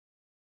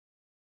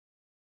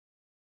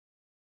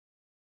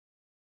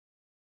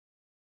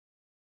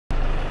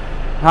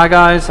Hi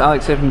guys,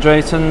 Alex here from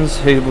Drayton's.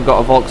 Here we've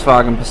got a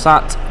Volkswagen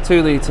Passat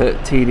 2-litre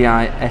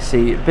TDI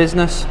SE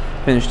Business,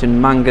 finished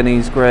in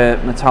manganese grey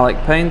metallic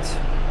paint.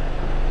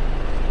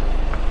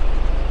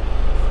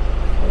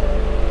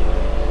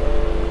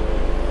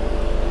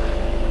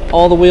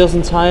 All the wheels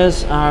and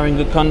tyres are in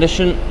good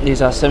condition.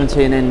 These are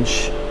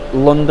 17-inch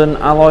London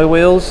alloy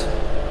wheels.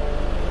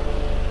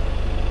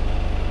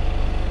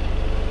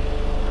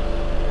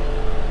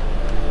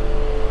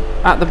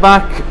 At the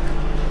back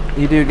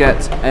you do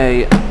get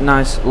a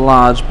nice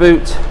large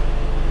boot,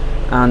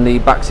 and the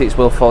back seats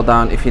will fall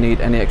down if you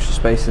need any extra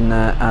space in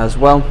there as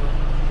well.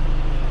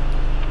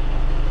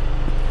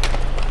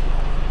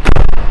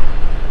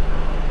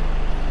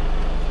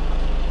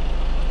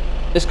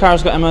 This car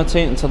has got MOT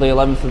until the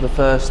 11th of the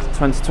 1st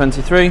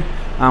 2023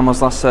 and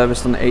was last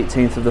serviced on the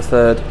 18th of the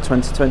 3rd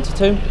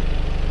 2022.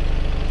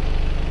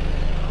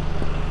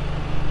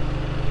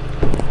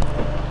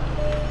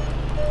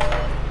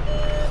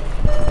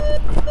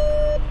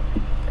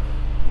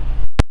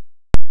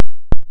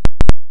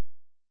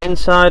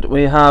 Inside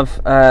we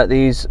have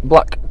these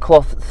black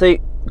cloth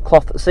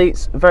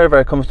seats,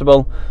 very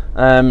comfortable,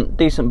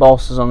 decent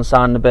bolsters on the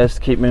side and the base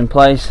to keep them in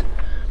place.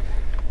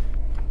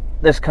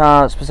 This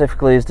car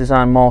specifically is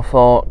designed more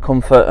for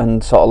comfort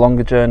and sort of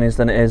longer journeys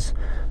than it is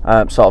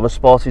sort of a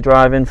sporty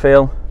driving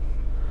feel,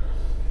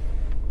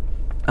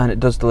 and it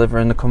does deliver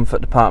in the comfort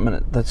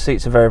department. The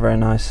seats are very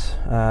nice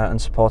and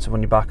supportive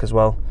on your back as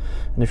well,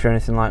 and if you're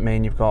anything like me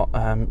and you've got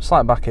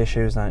slight back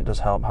issues, then it does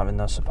help having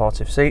those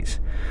supportive seats.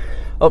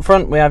 Up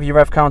front we have your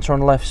rev counter on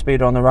the left,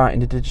 speedo on the right,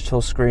 and the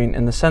digital screen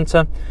in the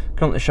centre.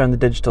 Currently showing the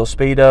digital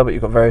speedo, but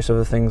you've got various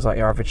other things like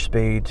your average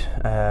speed,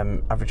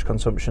 average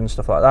consumption,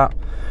 stuff like that.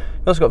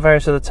 You've also got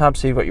various other tabs,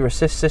 so you've got your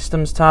assist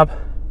systems tab,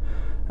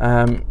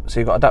 so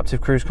you've got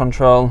adaptive cruise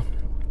control,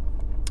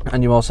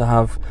 and you also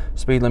have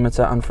speed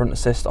limiter and front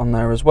assist on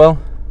there as well.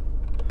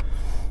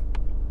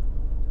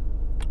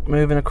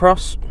 Moving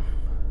across,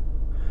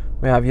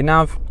 we have your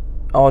nav,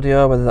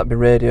 audio, whether that be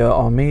radio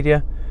or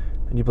media,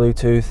 and your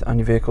Bluetooth and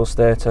your vehicle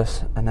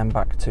status, and then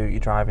back to your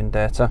driving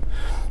data.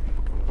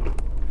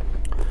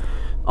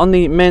 On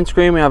the main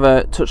screen we have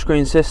a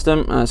touchscreen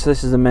system, so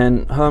this is the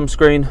main home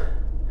screen.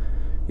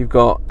 You've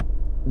got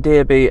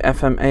DAB,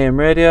 FM, AM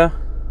radio.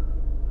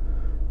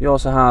 You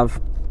also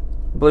have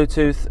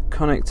Bluetooth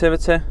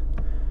connectivity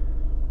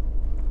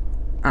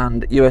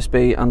and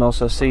USB and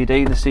also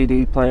CD. The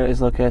CD player is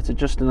located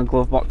just in the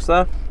glove box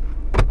there.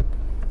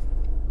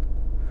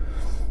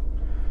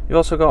 You've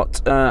also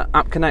got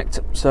App Connect,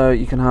 so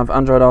you can have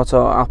Android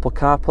Auto or Apple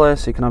CarPlay,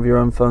 so you can have your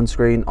own phone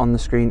screen on the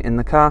screen in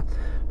the car.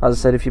 As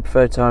I said, if you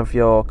prefer to have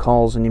your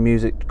calls and your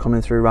music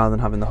coming through rather than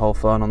having the whole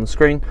phone on the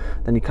screen,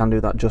 then you can do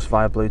that just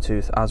via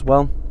Bluetooth as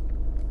well.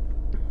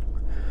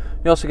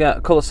 You also get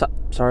a colour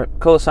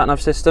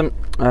sat-nav system.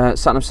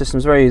 Sat-nav system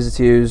is very easy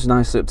to use,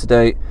 nicely up to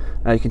date.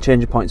 You can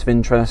change your points of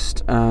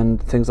interest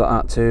and things like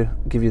that to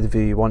give you the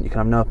view you want. You can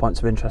have no points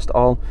of interest at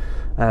all,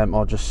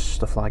 or just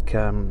stuff like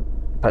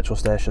petrol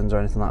stations or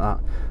anything like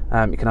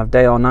that. You can have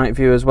day or night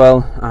view as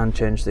well, and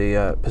change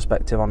the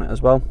perspective on it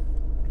as well.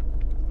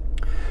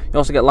 You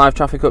also get live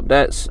traffic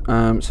updates,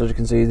 so as you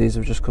can see these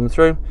have just come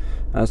through.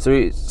 So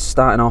it's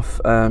starting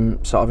off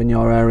sort of in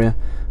your area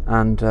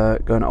and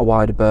going at a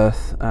wider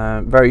berth.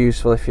 Very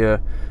useful if you're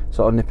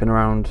sort of nipping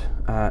around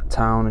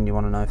town and you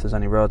want to know if there's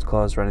any roads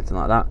closed or anything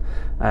like that,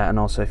 and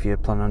also if you're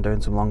planning on doing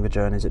some longer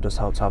journeys, it does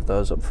help to have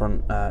those up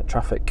front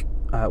traffic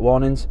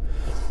warnings.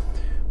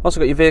 Also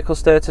got your vehicle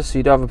status, so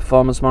you do have a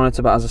performance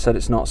monitor, but as I said,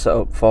 it's not set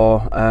up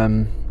for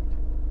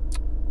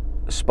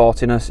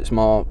sportiness, it's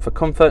more for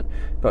comfort.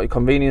 You've got your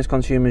convenience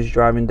consumers, your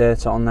driving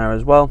data on there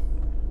as well,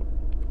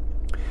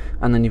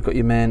 and then you've got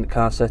your main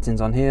car settings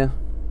on here,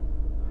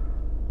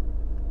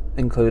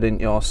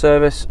 including your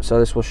service, so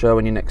this will show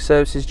when your next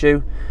service is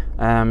due.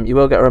 You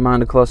will get a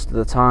reminder close to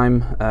the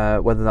time,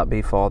 whether that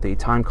be for the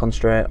time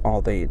constraint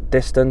or the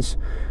distance,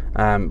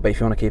 but if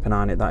you want to keep an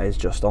eye on it, that is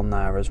just on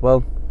there as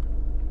well.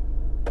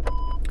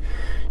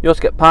 You also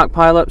get Park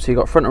Pilot, so you've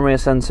got front and rear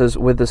sensors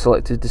with the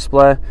selected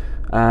display,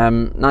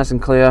 nice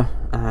and clear.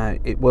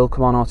 It will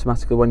come on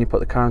automatically when you put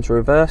the car into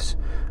reverse,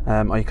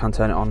 or you can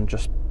turn it on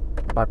just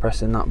by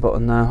pressing that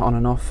button there, on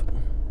and off.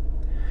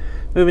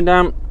 Moving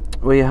down,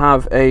 we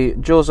have a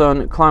dual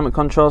zone climate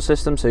control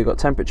system, so you've got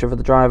temperature for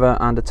the driver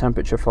and a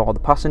temperature for the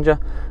passenger,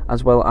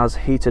 as well as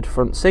heated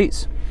front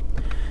seats.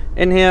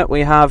 In here we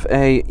have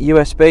a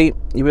USB.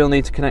 You will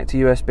need to connect to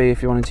USB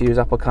if you wanted to use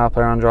Apple CarPlay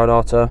or Android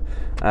Auto,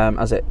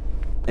 as it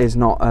is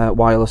not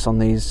wireless on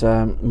these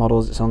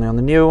models, it's only on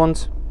the newer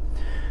ones.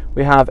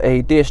 We have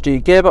a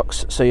DSG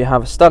gearbox, so you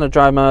have a standard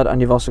drive mode and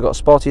you've also got a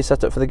sporty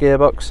setup for the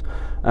gearbox.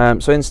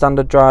 So in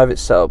standard drive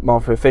it's set up more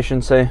for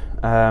efficiency,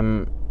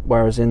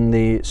 whereas in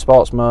the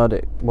sports mode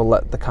it will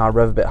let the car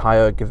rev a bit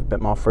higher, give it a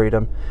bit more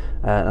freedom,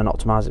 and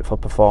optimise it for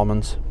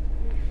performance.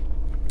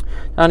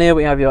 Down here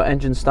we have your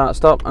engine start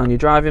stop and your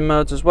driving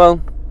modes as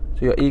well.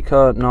 So your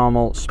eco,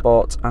 normal,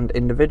 sport and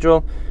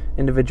individual.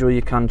 Individual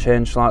you can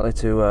change slightly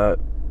to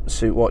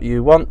suit what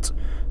you want.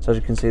 So as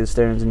you can see, the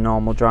steering's in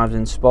normal, drives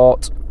in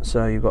sport,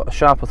 so you've got a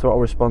sharper throttle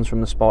response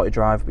from the Sporty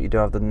Drive, but you do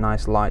have the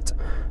nice light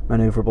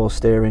manoeuvrable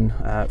steering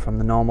from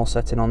the normal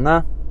setting on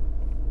there.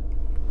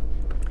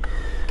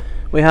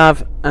 We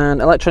have an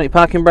electronic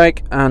parking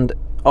brake and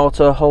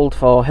auto hold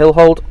for hill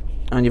hold,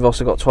 and you've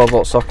also got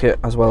 12-volt socket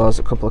as well as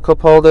a couple of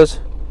cup holders.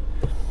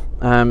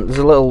 There's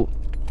a little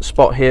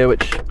spot here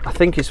which I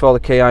think is for the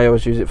key. I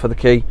always use it for the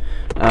key,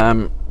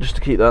 just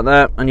to keep that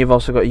there. And you've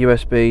also got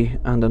USB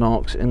and an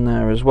aux in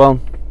there as well.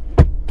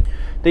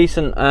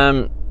 Decent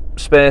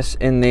space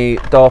in the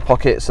door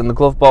pockets and the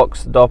glove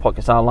box. The door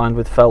pockets are lined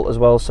with felt as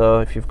well, so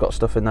if you've got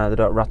stuff in there, they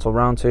don't rattle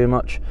around too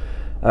much.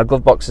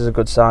 Glove box is a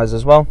good size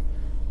as well.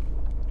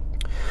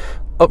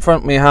 Up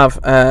front we have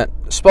a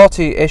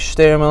sporty-ish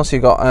steering wheel, so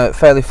you've got a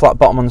fairly flat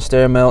bottom on the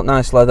steering wheel,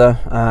 nice leather,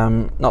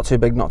 not too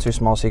big, not too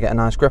small, so you get a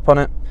nice grip on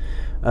it.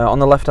 On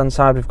the left hand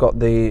side we've got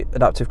the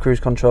adaptive cruise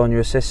control and your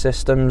assist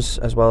systems,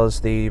 as well as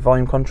the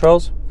volume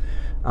controls,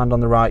 and on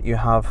the right you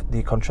have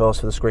the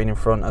controls for the screen in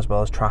front, as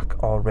well as track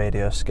or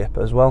radio skip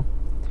as well.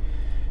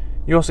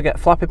 You also get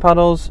flappy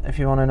paddles if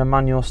you want in a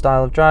manual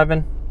style of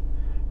driving,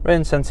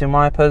 rain sensing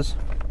wipers,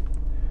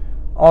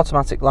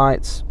 automatic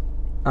lights,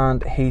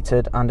 and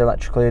heated and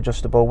electrically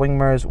adjustable wing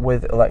mirrors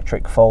with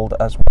electric fold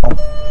as well.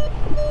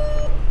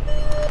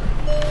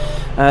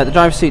 The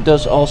driver's seat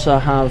does also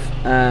have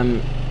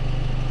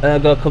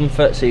ergo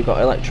comfort, so you've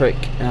got electric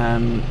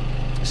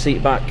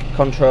seat back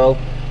control,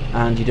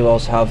 and you do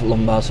also have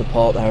lumbar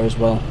support there as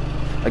well.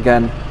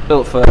 Again,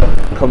 built for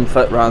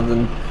comfort rather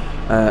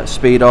than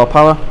speed or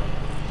power.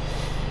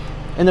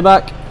 In the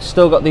back,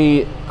 still got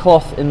the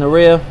cloth in the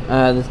rear.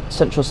 The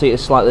central seat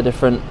is slightly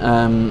different.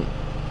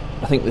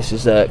 I think this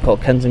is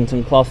called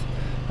Kensington cloth,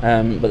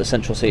 but the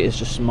central seat is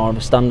just more of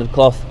a standard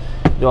cloth.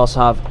 You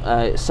also have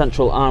a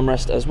central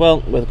armrest as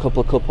well, with a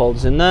couple of cup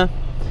holders in there,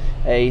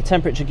 a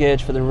temperature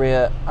gauge for the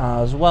rear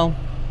as well,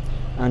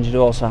 and you do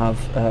also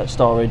have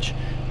storage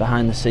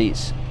behind the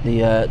seats,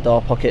 the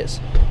door pockets.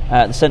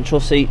 The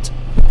central seat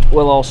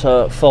will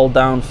also fold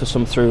down for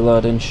some through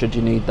loading should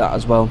you need that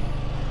as well.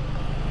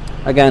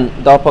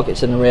 Again, door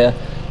pockets in the rear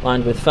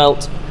lined with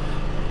felt,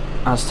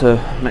 as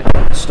to make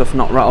stuff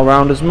not rattle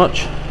around as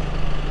much.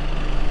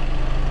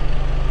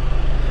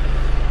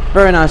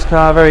 Very nice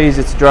car, very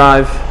easy to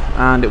drive,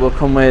 and it will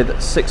come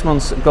with 6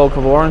 months gold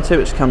cover warranty,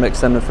 which can be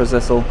extended for as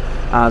little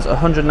as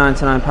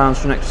 £199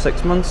 for an extra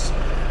 6 months.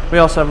 We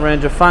also have a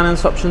range of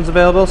finance options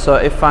available, so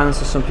if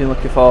finance is something you're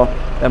looking for,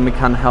 then we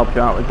can help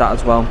you out with that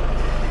as well.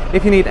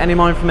 If you need any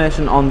more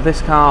information on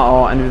this car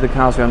or any of the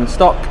cars we have in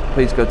stock,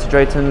 please go to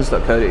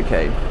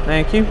draytons.co.uk.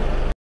 Thank you.